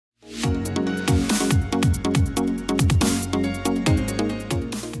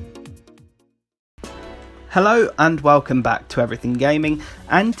Hello and welcome back to Everything Gaming,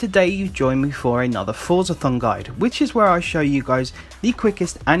 and today you join me for another Forzathon guide, which is where I show you guys the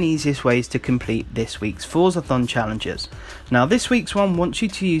quickest and easiest ways to complete this week's Forzathon challenges. Now this week's one wants you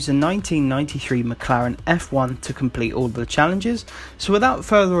to use a 1993 McLaren F1 to complete all the challenges, so without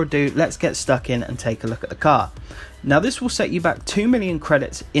further ado let's get stuck in and take a look at the car. Now this will set you back 2 million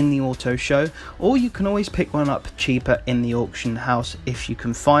credits in the auto show, or you can always pick one up cheaper in the auction house if you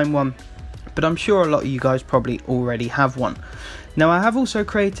can find one. But I'm sure a lot of you guys probably already have one. Now I have also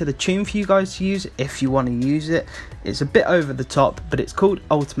created a tune for you guys to use if you want to use it. It's a bit over the top, but it's called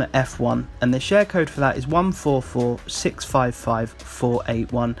Ultimate F1 and the share code for that is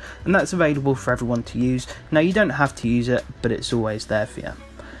 144655481, and that's available for everyone to use. Now you don't have to use it, but it's always there for you.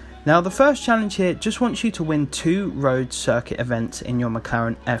 Now the first challenge here just wants you to win 2 road circuit events in your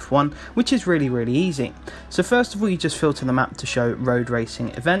McLaren F1, which is really easy. So first of all you just filter the map to show road racing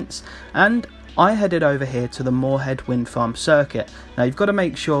events, and I headed over here to the Moorhead Wind Farm circuit. Now you've got to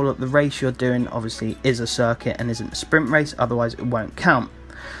make sure that the race you're doing obviously is a circuit and isn't a sprint race, otherwise it won't count.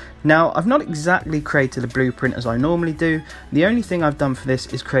 Now I've not exactly created a blueprint as I normally do. The only thing I've done for this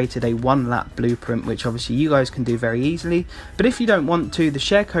is created a 1 lap blueprint, which obviously you guys can do very easily, but if you don't want to, the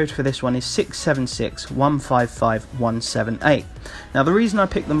share code for this one is 676155178. Now the reason I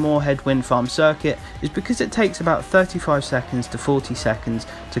picked the Moorhead Wind Farm circuit is because it takes about 35 seconds to 40 seconds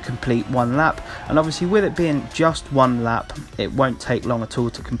to complete 1 lap, and obviously with it being just 1 lap it won't take long at all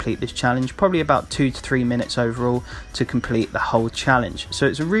to complete this challenge, probably about 2 to 3 minutes overall to complete the whole challenge. So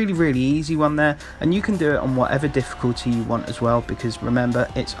it's a really easy one there, and you can do it on whatever difficulty you want as well, because remember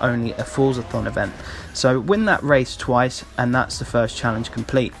it's only a Forzathon event. So win that race twice and that's the first challenge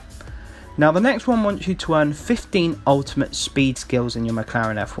complete. Now the next one wants you to earn 15 ultimate speed skills in your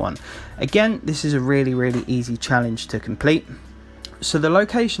McLaren F1. Again, this is a really easy challenge to complete. So the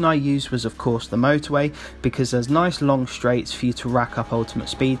location I used was of course the motorway, because there's nice long straights for you to rack up ultimate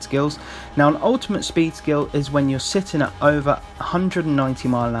speed skills. Now an ultimate speed skill is when you're sitting at over 190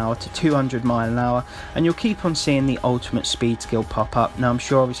 mile an hour to 200 mile an hour, and you'll keep on seeing the ultimate speed skill pop up. Now I'm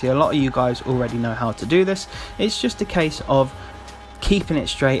sure obviously a lot of you guys already know how to do this. It's just a case of keeping it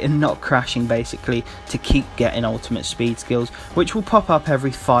straight and not crashing basically to keep getting ultimate speed skills, which will pop up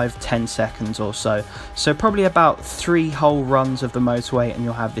every 5-10 seconds or so. So probably about 3 whole runs of the motorway and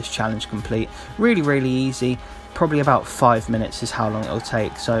you'll have this challenge complete. Really easy. Probably about 5 minutes is how long it'll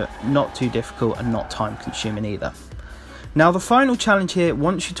take, so not too difficult and not time consuming either. Now the final challenge here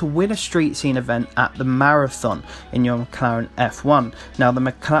wants you to win a street scene event at the marathon in your McLaren F1. Now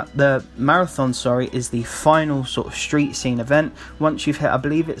the marathon is the final sort of street scene event once you've hit, I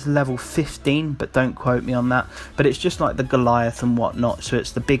believe it's level 15, but don't quote me on that, but it's just like the Goliath and whatnot, so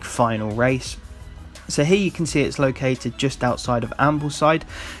it's the big final race. So here you can see it's located just outside of Ambleside.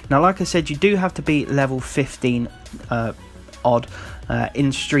 Now like I said, you do have to be level 15 odd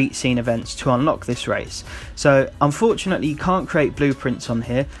in street scene events to unlock this race. So unfortunately you can't create blueprints on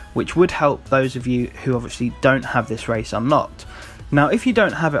here, which would help those of you who obviously don't have this race unlocked. Now if you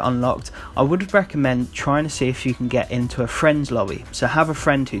don't have it unlocked, I would recommend trying to see if you can get into a friends lobby. So have a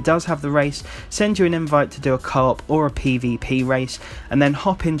friend who does have the race, send you an invite to do a co-op or a PvP race, and then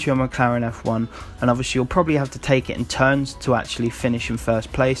hop into your McLaren F1, and obviously you'll probably have to take it in turns to actually finish in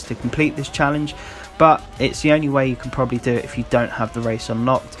first place to complete this challenge. But it's the only way you can probably do it if you don't have the race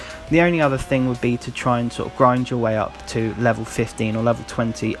unlocked. The only other thing would be to try and sort of grind your way up to level 15 or level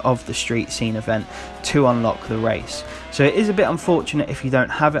 20 of the street scene event to unlock the race. So it is a bit unfortunate if you don't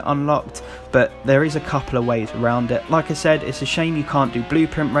have it unlocked, but there is a couple of ways around it. Like I said, it's a shame you can't do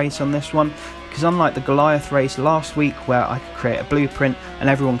blueprint race on this one, because unlike the Goliath race last week where I could create a blueprint and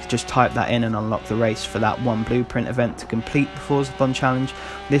everyone could just type that in and unlock the race for that one blueprint event to complete the Forzathon challenge,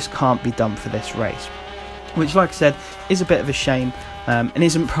 this can't be done for this race, which like I said is a bit of a shame, and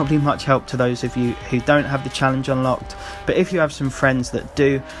isn't probably much help to those of you who don't have the challenge unlocked. But if you have some friends that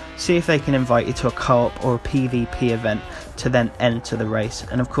do, see if they can invite you to a co-op or a PvP event to then enter the race,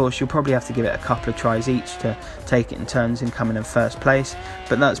 and of course you'll probably have to give it a couple of tries each to take it in turns in coming in first place,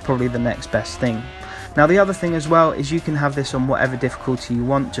 but that's probably the next best thing. Now the other thing as well is you can have this on whatever difficulty you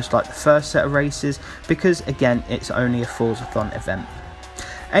want, just like the first set of races, because again it's only a Forzathon event.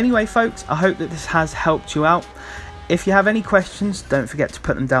 Anyway folks, I hope that this has helped you out. If you have any questions, don't forget to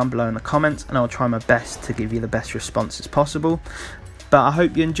put them down below in the comments and I'll try my best to give you the best responses possible. But I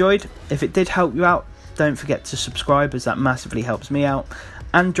hope you enjoyed. If it did help you out, don't forget to subscribe, as that massively helps me out,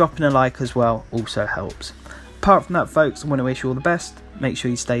 and dropping a like as well also helps. Apart from that folks, I want to wish you all the best. Make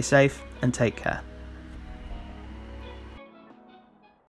sure you stay safe and take care.